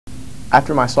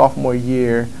After my sophomore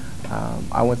year,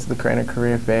 I went to the Creative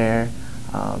Career Fair,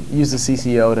 used the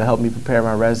CCO to help me prepare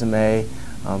my resume,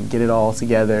 get it all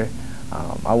together.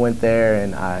 I went there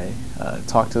and I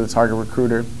talked to the Target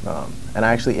recruiter, and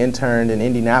I actually interned in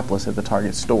Indianapolis at the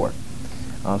Target store.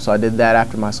 So I did that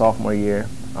after my sophomore year,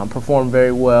 performed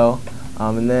very well,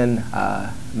 and then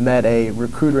met a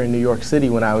recruiter in New York City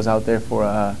when I was out there for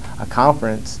a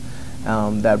conference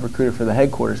that recruited for the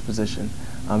headquarters position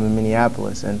in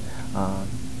Minneapolis, and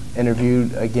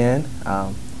interviewed again,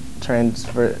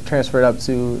 transferred up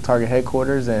to Target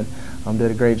headquarters, and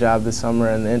did a great job this summer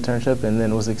in the internship, and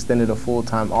then was extended a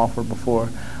full-time offer before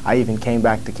I even came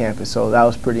back to campus. So that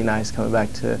was pretty nice, coming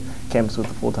back to campus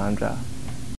with a full-time job.